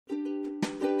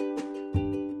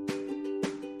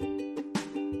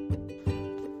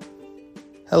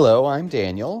Hello, I'm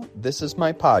Daniel. This is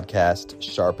my podcast,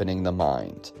 Sharpening the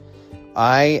Mind.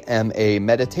 I am a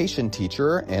meditation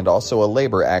teacher and also a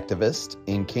labor activist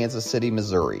in Kansas City,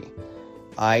 Missouri.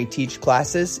 I teach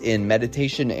classes in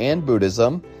meditation and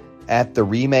Buddhism at the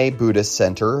Rimei Buddhist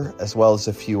Center, as well as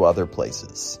a few other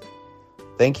places.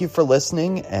 Thank you for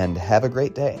listening and have a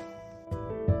great day.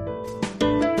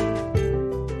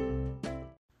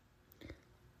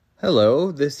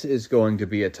 Hello, this is going to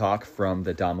be a talk from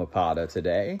the Dhammapada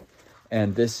today,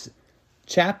 and this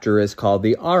chapter is called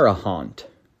the Arahant,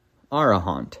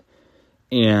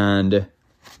 and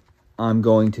I'm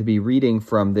going to be reading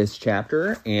from this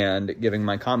chapter and giving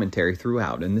my commentary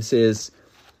throughout, and this is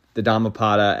the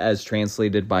Dhammapada as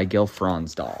translated by Gil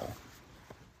Fronsdal.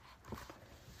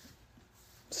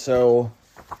 So,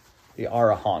 the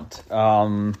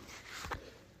Arahant,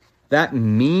 that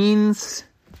means...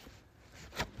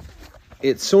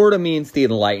 It sort of means the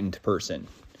enlightened person.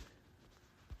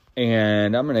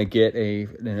 And I'm going to get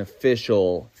an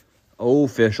official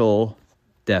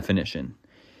definition.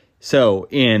 So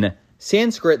in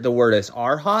Sanskrit, the word is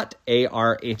arhat,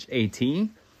 A-R-H-A-T.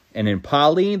 And in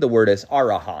Pali, the word is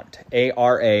arahant,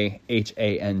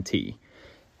 A-R-A-H-A-N-T.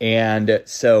 And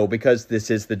so because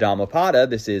this is the Dhammapada,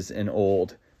 this is an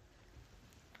old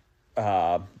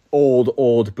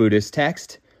Buddhist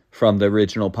text from the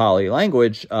original Pali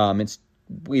language,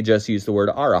 we just use the word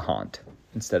arahant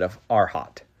instead of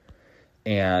arhat.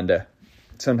 And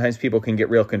sometimes people can get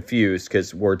real confused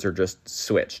because words are just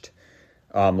switched.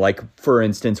 Like, for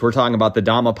instance, we're talking about the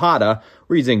Dhammapada.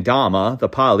 We're using Dhamma, the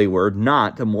Pali word,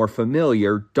 not the more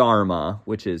familiar Dharma,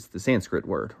 which is the Sanskrit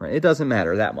word, right? It doesn't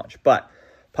matter that much. But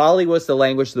Pali was the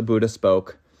language the Buddha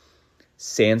spoke.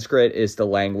 Sanskrit is the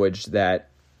language that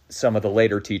some of the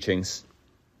later teachings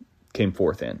came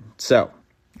forth in. So,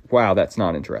 wow, that's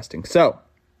not interesting. So,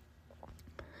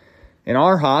 an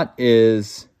arhat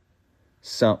is,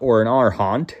 an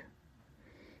arhant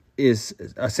is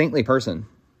a saintly person.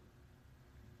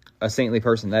 A saintly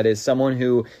person. That is someone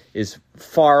who is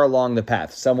far along the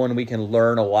path. Someone we can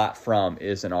learn a lot from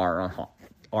is an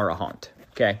arahant.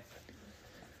 Okay?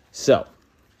 So,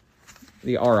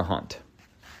 the arahant.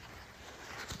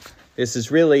 This is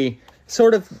really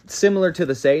sort of similar to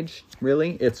the sage,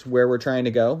 really. It's where we're trying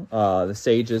to go. The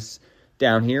sage is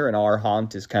down here, and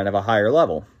arahant is kind of a higher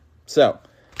level. So,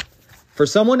 for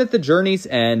someone at the journey's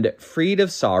end, freed of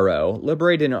sorrow,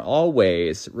 liberated in all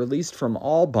ways, released from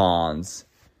all bonds,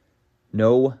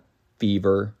 no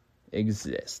fever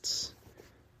exists.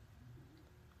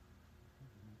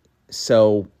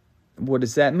 So, what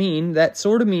does that mean? That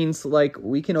sort of means, like,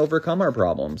 we can overcome our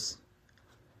problems.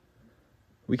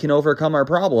 We can overcome our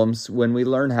problems when we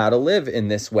learn how to live in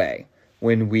this way.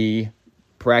 When we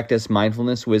practice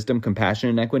mindfulness, wisdom, compassion,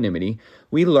 and equanimity,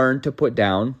 we learn to put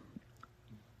down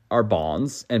our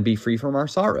bonds and be free from our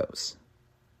sorrows.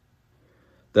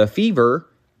 The fever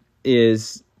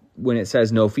is, when it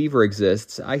says no fever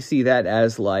exists, I see that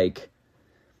as like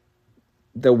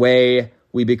the way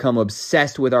we become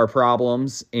obsessed with our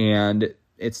problems and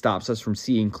it stops us from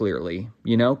seeing clearly,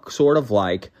 you know, sort of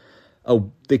like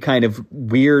the kind of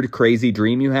weird, crazy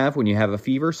dream you have when you have a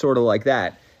fever, sort of like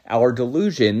that. Our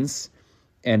delusions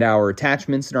and our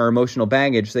attachments and our emotional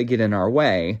baggage, they get in our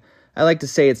way. I like to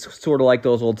say it's sort of like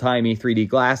those old-timey 3D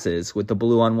glasses with the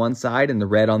blue on one side and the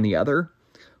red on the other,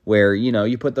 where, you know,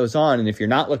 you put those on, and if you're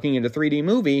not looking at a 3D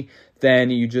movie, then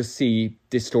you just see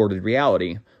distorted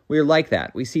reality. We're like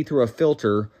that. We see through a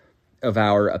filter of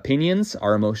our opinions,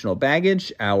 our emotional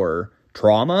baggage, our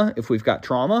trauma, if we've got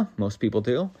trauma, most people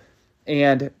do,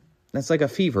 and that's like a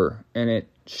fever, and it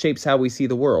shapes how we see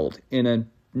the world in a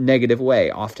negative way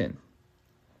often.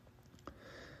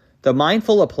 The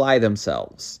mindful apply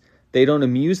themselves. They don't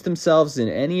amuse themselves in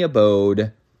any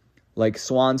abode like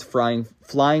swans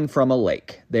flying from a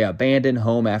lake. They abandon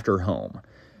home after home.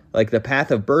 Like the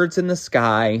path of birds in the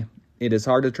sky, it is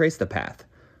hard to trace the path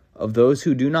of those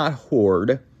who do not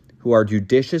hoard, who are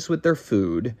judicious with their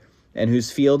food, and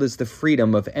whose field is the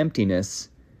freedom of emptiness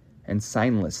and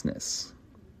signlessness.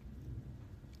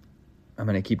 I'm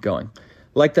going to keep going.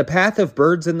 Like the path of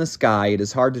birds in the sky, it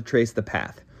is hard to trace the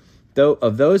path. Though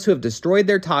of those who have destroyed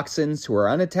their toxins, who are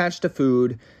unattached to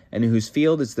food, and whose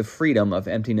field is the freedom of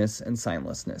emptiness and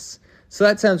signlessness. So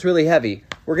that sounds really heavy.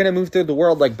 We're going to move through the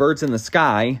world like birds in the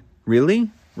sky. Really?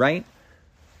 Right?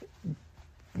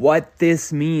 What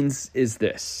this means is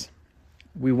this.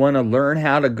 We want to learn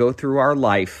how to go through our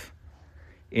life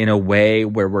in a way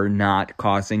where we're not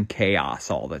causing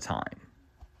chaos all the time.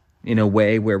 In a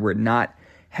way where we're not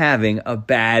having a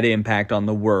bad impact on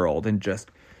the world and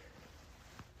just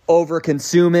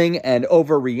over-consuming and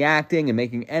overreacting and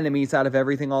making enemies out of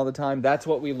everything all the time. That's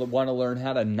what we want to learn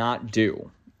how to not do.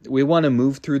 We want to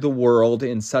move through the world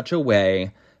in such a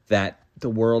way that the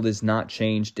world is not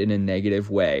changed in a negative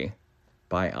way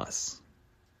by us.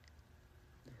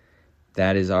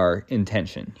 That is our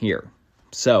intention here.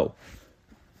 So,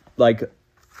 like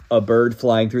a bird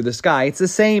flying through the sky, it's the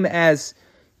same as,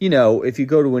 if you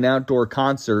go to an outdoor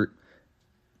concert,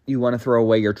 you want to throw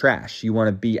away your trash. You want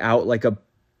to be out like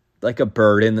a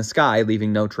bird in the sky,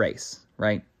 leaving no trace,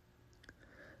 right?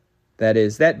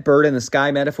 That bird in the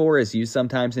sky metaphor is used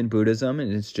sometimes in Buddhism,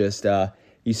 and it's just,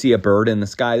 you see a bird in the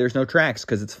sky, there's no tracks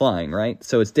because it's flying, right?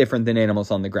 So it's different than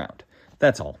animals on the ground.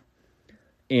 That's all.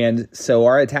 And so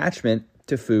our attachment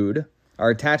to food, our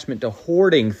attachment to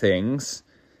hoarding things,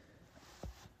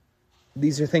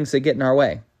 these are things that get in our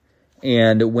way.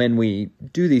 And when we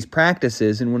do these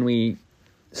practices and when we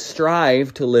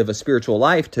strive to live a spiritual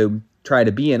life, to try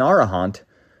to be an arahant,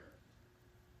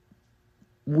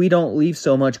 we don't leave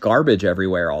so much garbage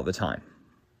everywhere all the time.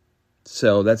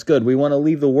 So that's good. We want to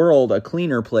leave the world a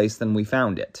cleaner place than we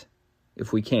found it,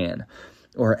 if we can,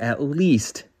 or at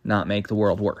least not make the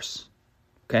world worse.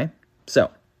 Okay?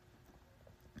 So,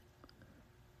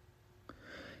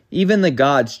 even the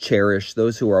gods cherish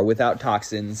those who are without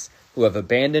toxins, who have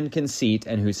abandoned conceit,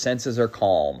 and whose senses are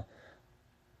calm,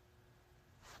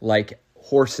 like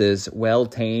horses well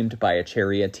tamed by a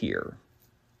charioteer.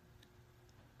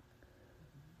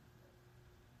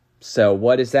 So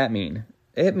what does that mean?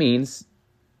 It means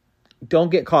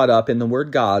don't get caught up in the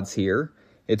word gods here.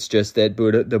 It's just that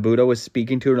the Buddha was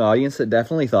speaking to an audience that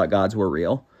definitely thought gods were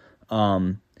real.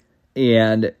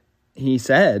 And he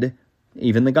said,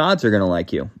 even the gods are going to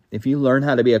like you. If you learn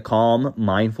how to be a calm,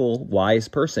 mindful, wise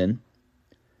person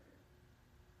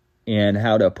and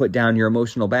how to put down your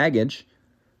emotional baggage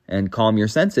and calm your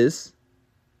senses,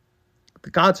 the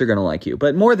gods are going to like you.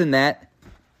 But more than that,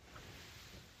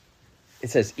 it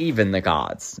says even the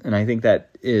gods. And I think that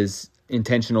is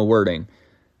intentional wording.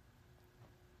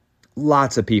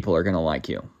 Lots of people are going to like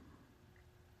you.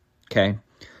 Okay?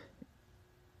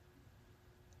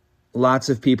 Lots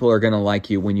of people are going to like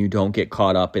you when you don't get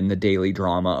caught up in the daily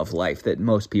drama of life that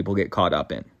most people get caught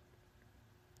up in.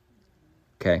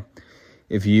 Okay?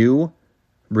 If you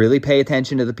really pay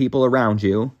attention to the people around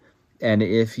you, and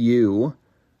if you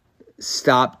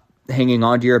stop hanging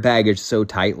on to your baggage so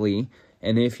tightly,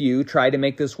 and if you try to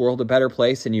make this world a better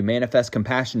place and you manifest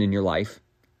compassion in your life,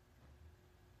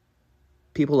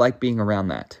 people like being around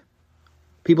that.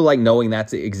 People like knowing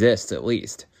that exists, at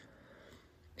least.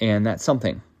 And that's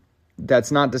something.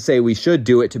 That's not to say we should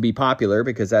do it to be popular,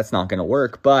 because that's not going to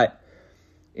work, but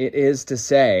it is to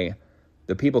say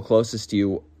the people closest to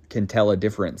you can tell a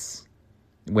difference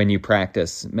when you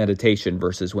practice meditation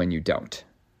versus when you don't.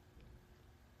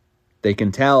 They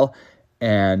can tell,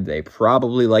 and they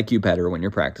probably like you better when you're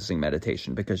practicing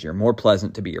meditation because you're more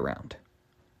pleasant to be around.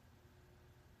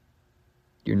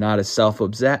 You're not as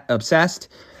self-obsessed,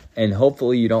 and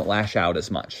hopefully you don't lash out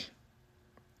as much.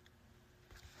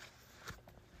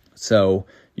 So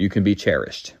you can be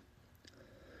cherished.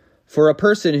 For a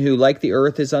person who, like the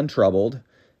earth, is untroubled,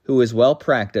 who is well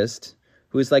practiced,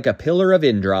 who is like a pillar of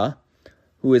Indra,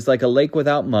 who is like a lake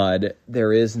without mud,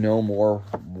 there is no more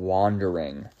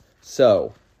wandering.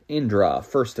 So, Indra,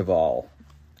 first of all,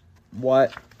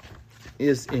 what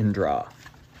is Indra?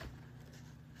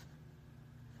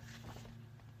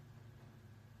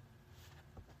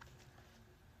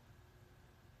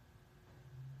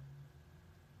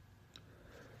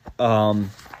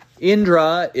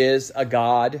 Indra is a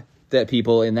god that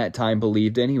people in that time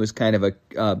believed in. He was kind of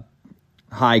a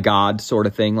high god sort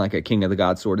of thing, like a king of the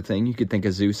gods sort of thing. You could think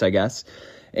of Zeus, I guess.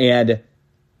 And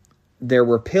there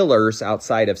were pillars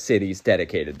outside of cities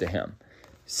dedicated to him.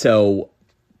 So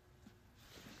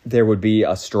there would be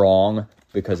a strong,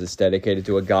 because it's dedicated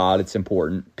to a god, it's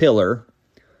important, pillar,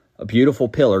 a beautiful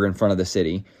pillar in front of the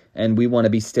city. And we want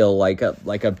to be still like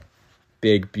a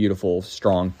big, beautiful,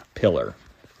 strong pillar.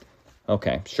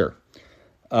 Okay, sure.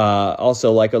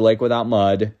 Also, like a lake without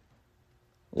mud,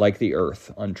 like the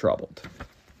earth, untroubled.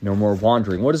 No more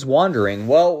wandering. What is wandering?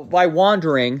 Well, by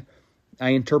wandering,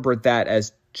 I interpret that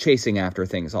as chasing after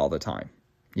things all the time.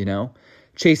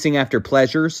 Chasing after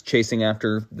pleasures, chasing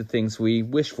after the things we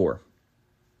wish for.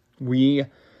 We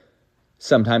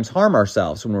sometimes harm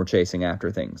ourselves when we're chasing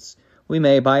after things. We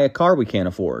may buy a car we can't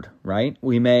afford, right?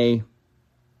 We may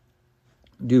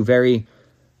do very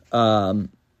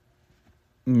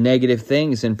negative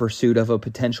things in pursuit of a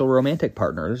potential romantic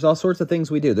partner. There's all sorts of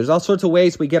things we do. There's all sorts of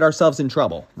ways we get ourselves in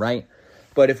trouble, right?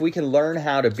 But if we can learn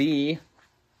how to be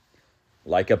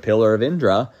like a pillar of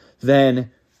Indra,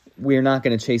 then we're not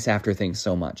going to chase after things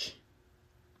so much.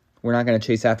 We're not going to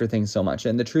chase after things so much.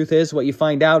 And the truth is, what you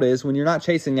find out is when you're not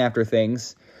chasing after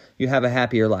things, you have a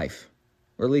happier life,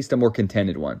 or at least a more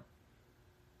contented one.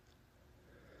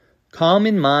 Calm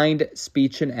in mind,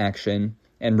 speech, and action,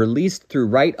 and released through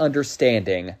right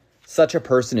understanding, such a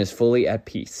person is fully at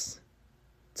peace.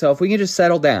 So if we can just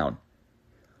settle down,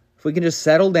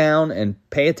 and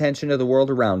pay attention to the world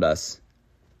around us,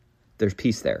 there's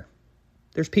peace there.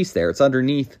 There's peace there. It's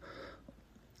underneath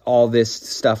all this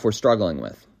stuff we're struggling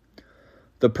with.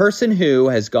 The person who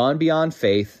has gone beyond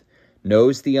faith,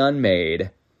 knows the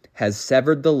unmade, has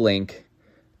severed the link,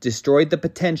 destroyed the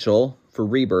potential for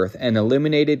rebirth, and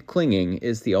eliminated clinging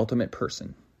is the ultimate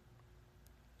person.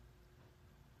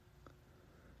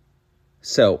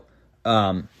 So,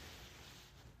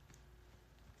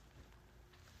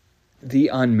 the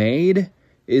unmade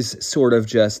is sort of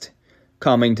just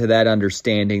coming to that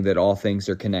understanding that all things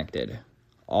are connected.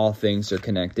 All things are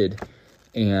connected,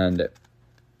 and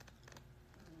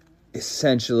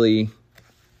essentially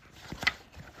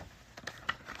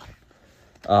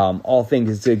all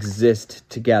things exist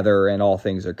together and all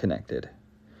things are connected.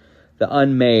 The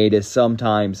unmade is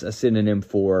sometimes a synonym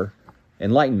for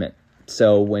enlightenment.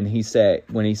 So when he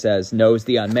says knows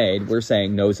the unmade, we're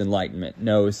saying knows enlightenment,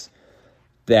 knows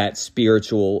that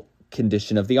spiritual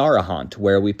condition of the arahant,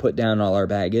 where we put down all our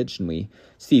baggage and we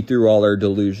see through all our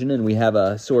delusion and we have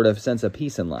a sort of sense of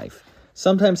peace in life.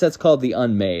 Sometimes that's called the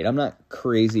unmade. I'm not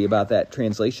crazy about that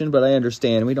translation, but I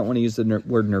understand we don't want to use the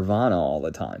word nirvana all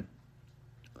the time.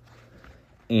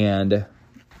 And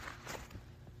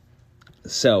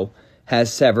so,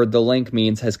 has severed the link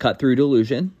means has cut through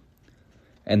delusion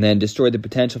and then destroyed the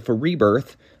potential for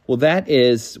rebirth. Well, that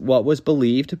is what was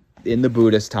believed in the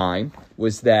Buddhist time,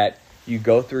 was that you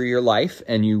go through your life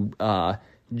and you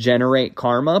generate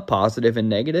karma, positive and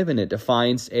negative, and it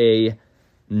defines a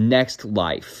next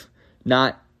life.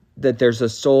 Not that there's a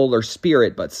soul or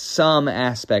spirit, but some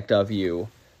aspect of you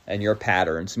and your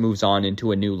patterns moves on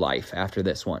into a new life after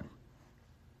this one.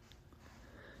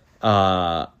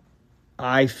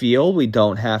 I feel we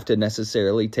don't have to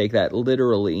necessarily take that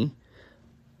literally,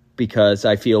 because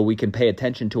I feel we can pay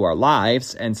attention to our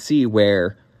lives and see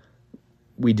where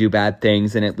we do bad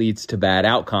things and it leads to bad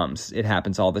outcomes. It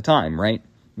happens all the time, right?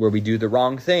 Where we do the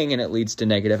wrong thing and it leads to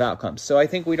negative outcomes. So I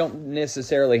think we don't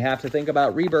necessarily have to think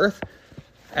about rebirth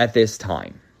at this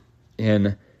time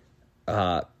in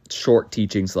short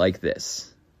teachings like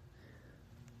this.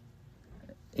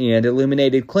 And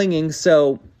eliminated clinging.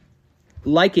 So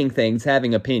liking things,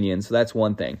 having opinions, so that's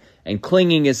one thing. And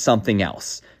clinging is something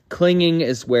else. Clinging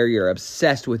is where you're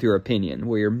obsessed with your opinion,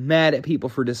 where you're mad at people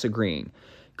for disagreeing.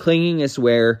 Clinging is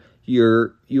where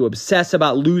you obsess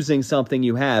about losing something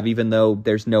you have, even though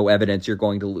there's no evidence you're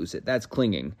going to lose it. That's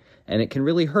clinging, and it can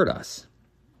really hurt us.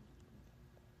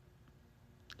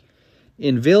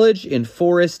 In village, in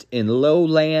forest, in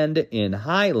lowland, in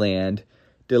highland,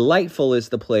 delightful is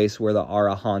the place where the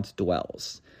Arahant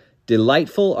dwells.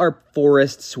 Delightful are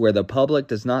forests where the public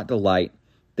does not delight.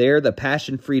 There the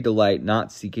passion-free delight,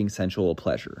 not seeking sensual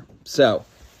pleasure. So,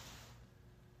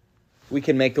 we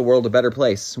can make the world a better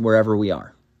place wherever we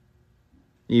are.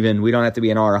 Even, we don't have to be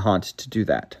an Arahant to do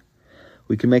that.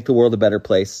 We can make the world a better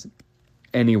place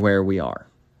anywhere we are.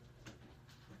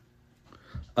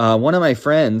 One of my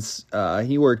friends,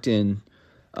 he worked in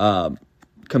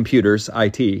computers,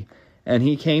 IT, and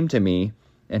he came to me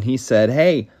and he said,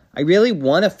 "Hey, I really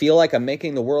want to feel like I'm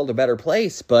making the world a better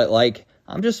place, but like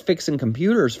I'm just fixing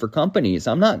computers for companies.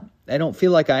 I don't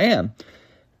feel like I am."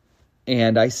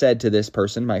 And I said to this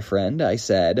person, my friend, I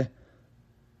said,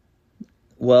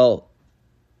 "Well,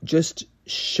 just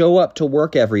show up to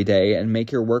work every day and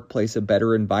make your workplace a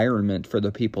better environment for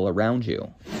the people around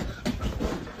you."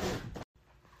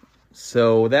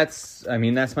 So that's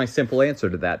my simple answer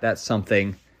to that. That's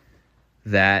something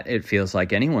that it feels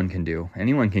like anyone can do.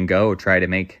 Anyone can go try to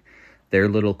make their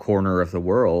little corner of the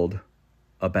world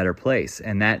a better place.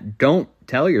 And that, don't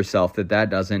tell yourself that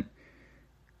doesn't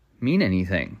mean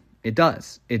anything. It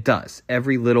does. It does.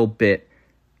 Every little bit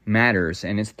matters.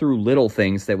 And it's through little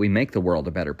things that we make the world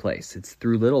a better place. It's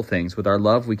through little things. With our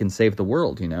love, we can save the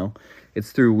world,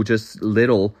 It's through just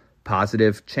little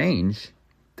positive change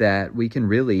that we can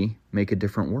really make a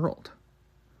different world.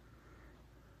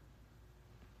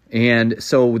 And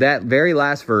so that very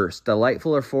last verse,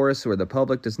 delightful are forests where the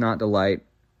public does not delight.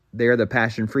 They are the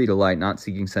passion-free delight, not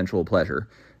seeking sensual pleasure.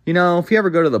 If you ever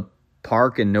go to the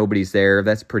park and nobody's there,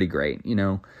 that's pretty great.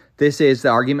 This is the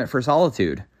argument for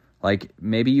solitude. Like,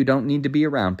 maybe you don't need to be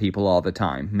around people all the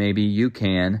time. Maybe you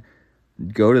can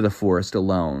go to the forest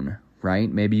alone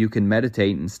right? Maybe you can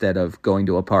meditate instead of going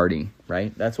to a party,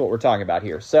 right? That's what we're talking about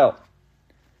here. So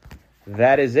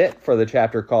that is it for the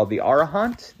chapter called The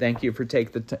Arahant. Thank you for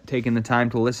taking the time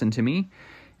to listen to me,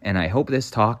 and I hope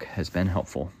this talk has been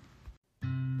helpful.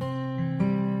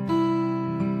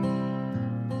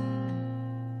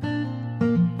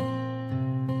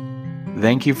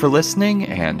 Thank you for listening,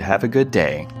 and have a good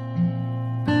day.